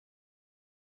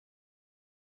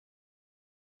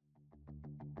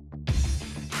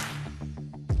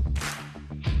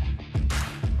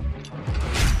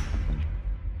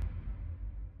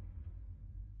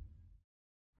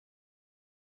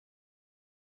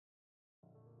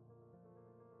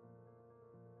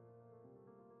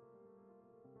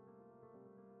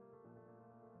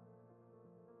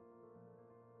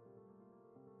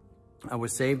I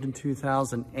was saved in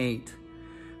 2008.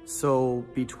 So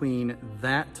between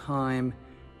that time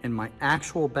and my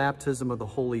actual baptism of the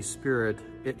Holy Spirit,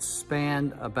 it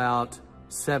spanned about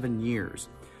 7 years.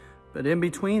 But in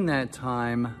between that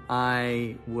time,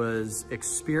 I was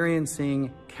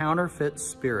experiencing counterfeit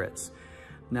spirits.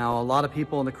 Now, a lot of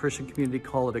people in the Christian community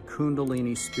call it a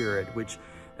Kundalini spirit, which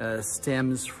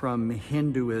stems from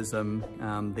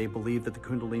Hinduism. They believe that the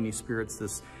Kundalini spirit's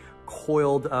this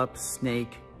coiled up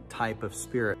snake type of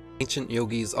spirit. Ancient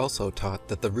yogis also taught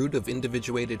that the root of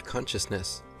individuated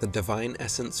consciousness, the divine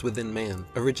essence within man,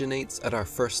 originates at our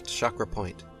first chakra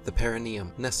point, the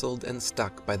perineum, nestled and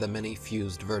stuck by the many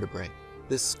fused vertebrae.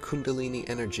 This Kundalini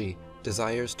energy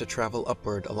desires to travel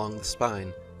upward along the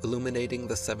spine, illuminating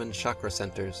the 7 chakra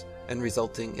centers and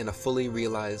resulting in a fully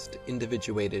realized,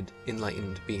 individuated,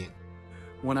 enlightened being.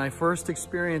 When I first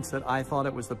experienced it, I thought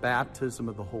it was the baptism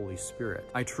of the Holy Spirit.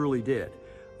 I truly did.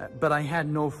 But I had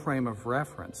no frame of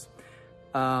reference.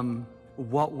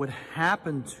 What would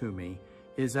happen to me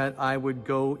is that I would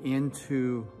go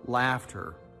into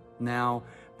laughter. Now,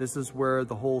 this is where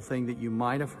the whole thing that you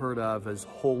might have heard of as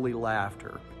holy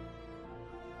laughter.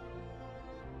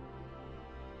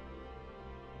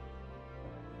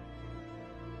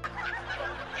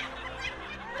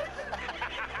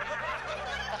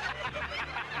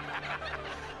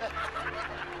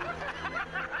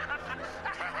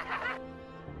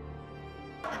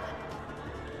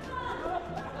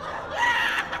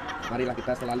 Marilah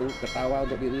kita selalu ketawa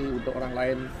untuk diri, untuk orang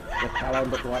lain, ketawa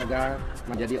untuk keluarga,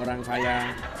 menjadi orang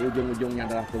kaya,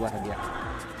 ujung-ujungnya adalah kebahagiaan.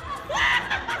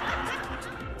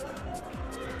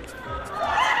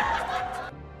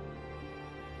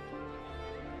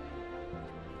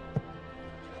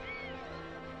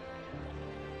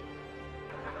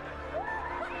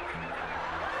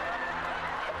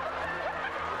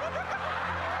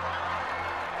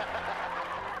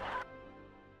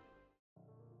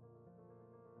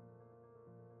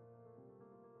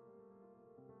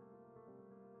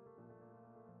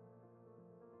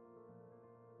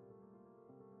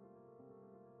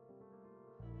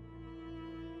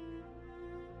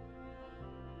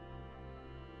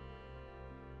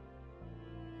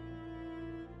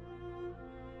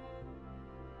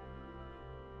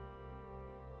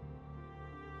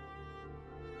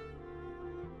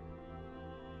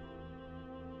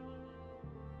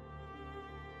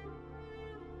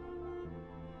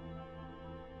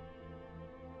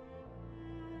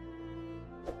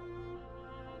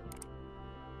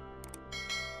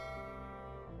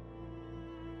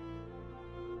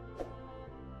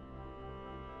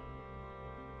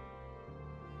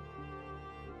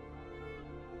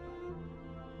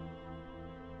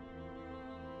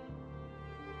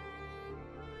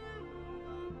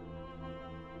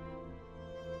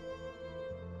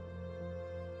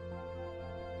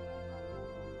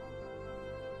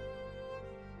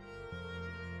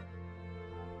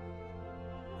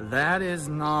 That is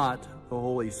not the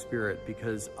Holy Spirit,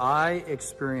 because I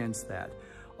experienced that.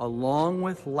 Along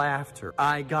with laughter,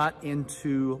 I got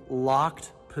into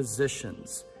locked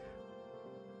positions.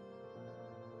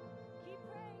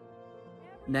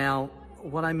 Now,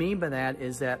 what I mean by that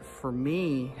is that for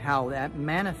me, how that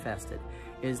manifested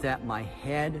is that my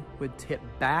head would tip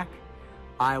back,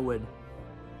 I would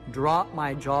drop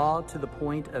my jaw to the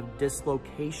point of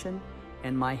dislocation,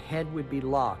 and my head would be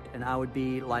locked, and I would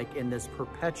be like in this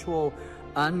perpetual,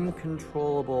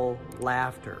 uncontrollable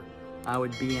laughter. I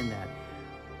would be in that.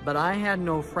 But I had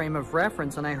no frame of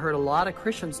reference, and I heard a lot of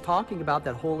Christians talking about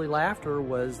that holy laughter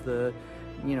was the,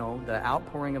 the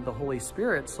outpouring of the Holy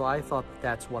Spirit, so I thought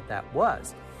that's what that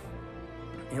was.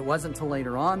 It wasn't until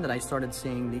later on that I started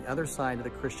seeing the other side of the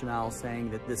Christian aisle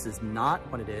saying that this is not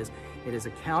what it is. It is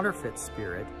a counterfeit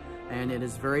spirit, and it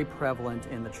is very prevalent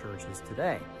in the churches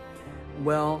today.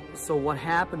 Well, so what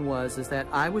happened was that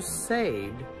I was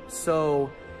saved, so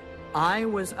I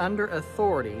was under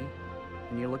authority.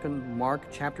 And you look in Mark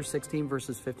chapter 16,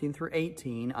 verses 15 through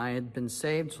 18. I had been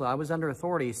saved, so I was under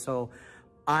authority. So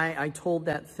I told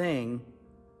that thing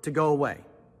to go away.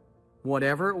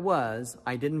 Whatever it was,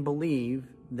 I didn't believe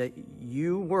that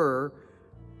you were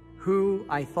who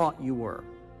I thought you were.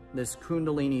 This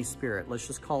Kundalini spirit. Let's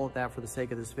just call it that for the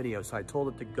sake of this video. So I told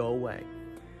it to go away.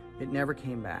 It never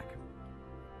came back.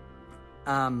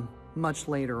 Much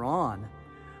later on,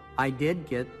 I did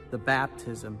get the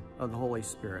baptism of the Holy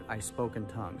Spirit. I spoke in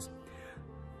tongues.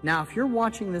 Now, if you're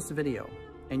watching this video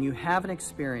and you haven't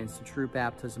experienced the true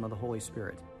baptism of the Holy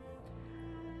Spirit,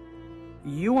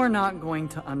 you are not going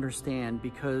to understand,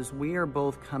 because we are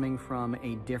both coming from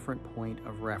a different point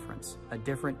of reference, a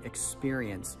different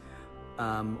experience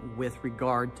with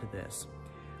regard to this.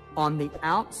 On the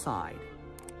outside,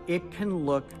 it can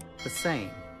look the same.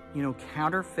 You know,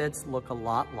 counterfeits look a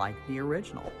lot like the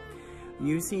original.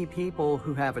 You see people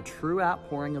who have a true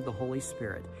outpouring of the Holy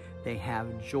Spirit. They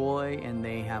have joy and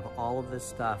they have all of this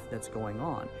stuff that's going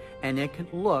on. And it can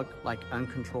look like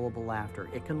uncontrollable laughter.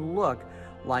 It can look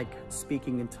like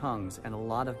speaking in tongues and a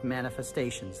lot of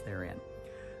manifestations therein.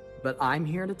 But I'm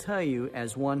here to tell you,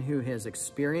 as one who has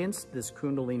experienced this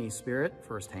Kundalini spirit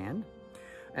firsthand,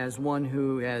 as one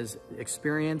who has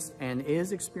experienced and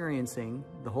is experiencing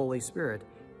the Holy Spirit,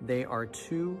 they are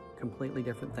two completely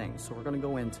different things. So we're going to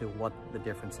go into what the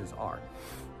differences are.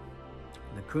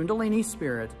 The Kundalini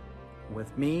spirit,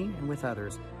 with me and with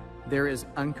others, there is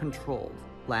uncontrolled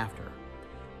laughter.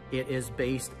 It is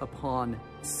based upon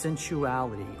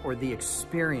sensuality or the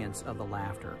experience of the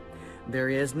laughter. There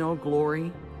is no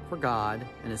glory for God,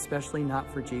 and especially not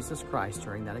for Jesus Christ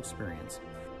during that experience.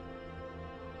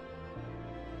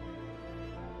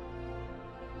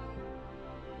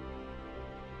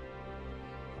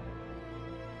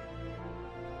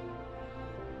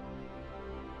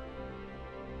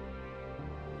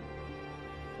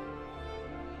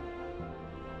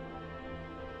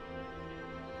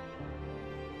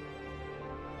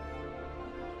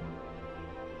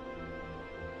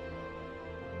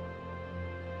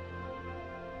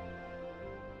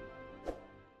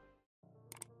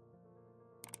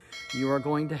 You are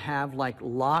going to have like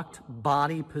locked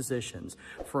body positions.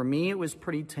 For me, it was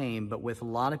pretty tame, but with a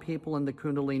lot of people in the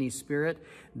Kundalini spirit,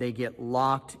 they get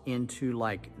locked into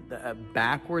like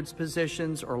backwards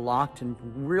positions or locked in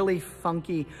really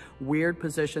funky, weird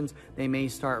positions. They may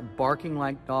start barking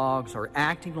like dogs or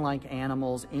acting like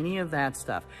animals, any of that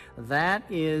stuff. That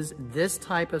is this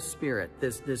type of spirit,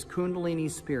 this Kundalini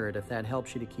spirit, if that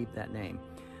helps you to keep that name.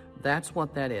 That's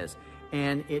what that is.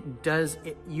 And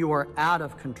you are out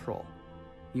of control.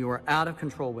 You are out of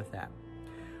control with that.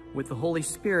 With the Holy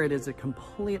Spirit, it's a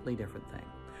completely different thing.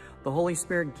 The Holy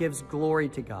Spirit gives glory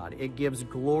to God. It gives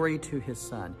glory to His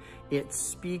Son. It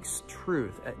speaks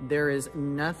truth. There is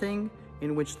nothing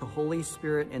in which the Holy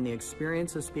Spirit and the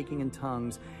experience of speaking in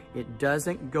tongues, it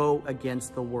doesn't go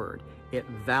against the Word. It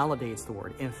validates the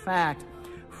Word. In fact,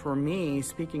 for me,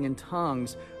 speaking in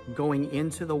tongues, going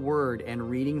into the Word and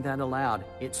reading that aloud,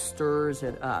 it stirs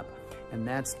it up. And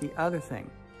that's the other thing.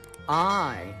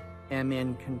 I am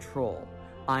in control.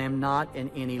 I am not in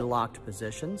any locked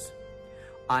positions.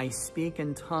 I speak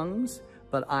in tongues,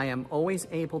 but I am always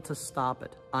able to stop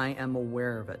it. I am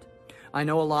aware of it. I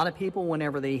know a lot of people,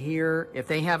 whenever they hear, if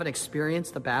they haven't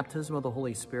experienced the baptism of the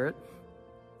Holy Spirit,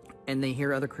 and they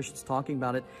hear other Christians talking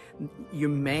about it, you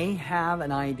may have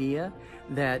an idea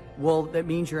that, well, that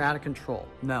means you're out of control.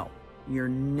 No, you're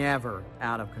never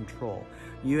out of control.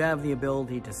 You have the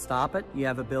ability to stop it. You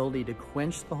have the ability to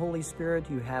quench the Holy Spirit.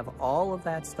 You have all of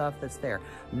that stuff that's there.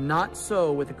 Not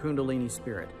so with the Kundalini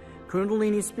spirit.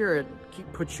 Kundalini spirit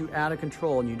puts you out of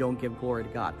control and you don't give glory to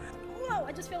God. Whoa,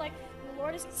 I just feel like the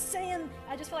Lord is saying,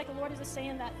 just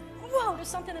saying that, whoa, there's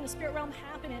something in the spirit realm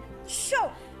happening.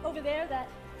 Show over there that,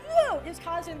 whoa, is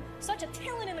causing such a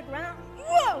tilling in the ground.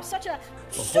 Whoa, such a...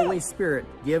 The Holy Spirit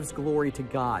gives glory to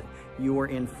God. You are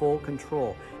in full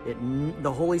control.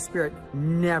 The Holy Spirit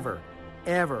never,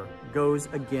 ever goes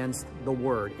against the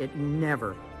Word. It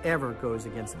never, ever goes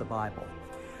against the Bible.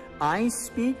 I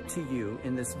speak to you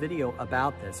in this video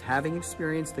about this, having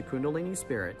experienced the Kundalini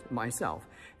Spirit myself,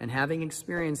 and having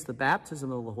experienced the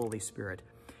baptism of the Holy Spirit.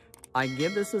 I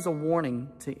give this as a warning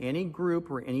to any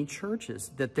group or any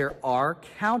churches that there are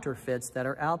counterfeits that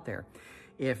are out there.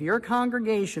 If your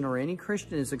congregation or any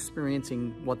Christian is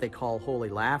experiencing what they call holy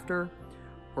laughter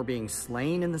or being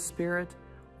slain in the Spirit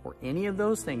or any of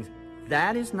those things,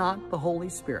 that is not the Holy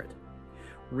Spirit.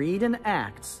 Read in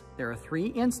Acts. There are 3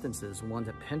 instances. One's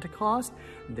at Pentecost.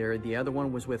 The other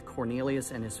one was with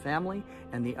Cornelius and his family.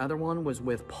 And the other one was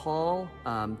with Paul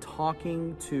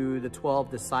talking to the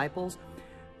 12 disciples.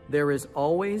 There is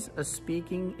always a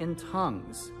speaking in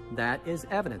tongues. That is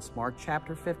evidence. Mark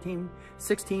chapter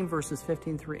 16, verses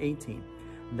 15 through 18.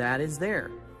 That is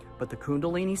there. But the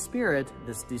Kundalini spirit,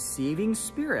 this deceiving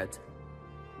spirit,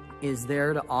 is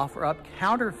there to offer up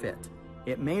counterfeit.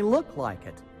 It may look like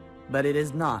it, but it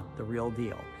is not the real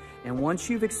deal. And once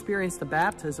you've experienced the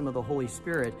baptism of the Holy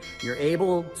Spirit, you're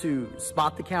able to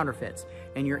spot the counterfeits,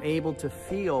 and you're able to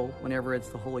feel whenever it's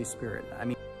the Holy Spirit. I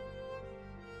mean,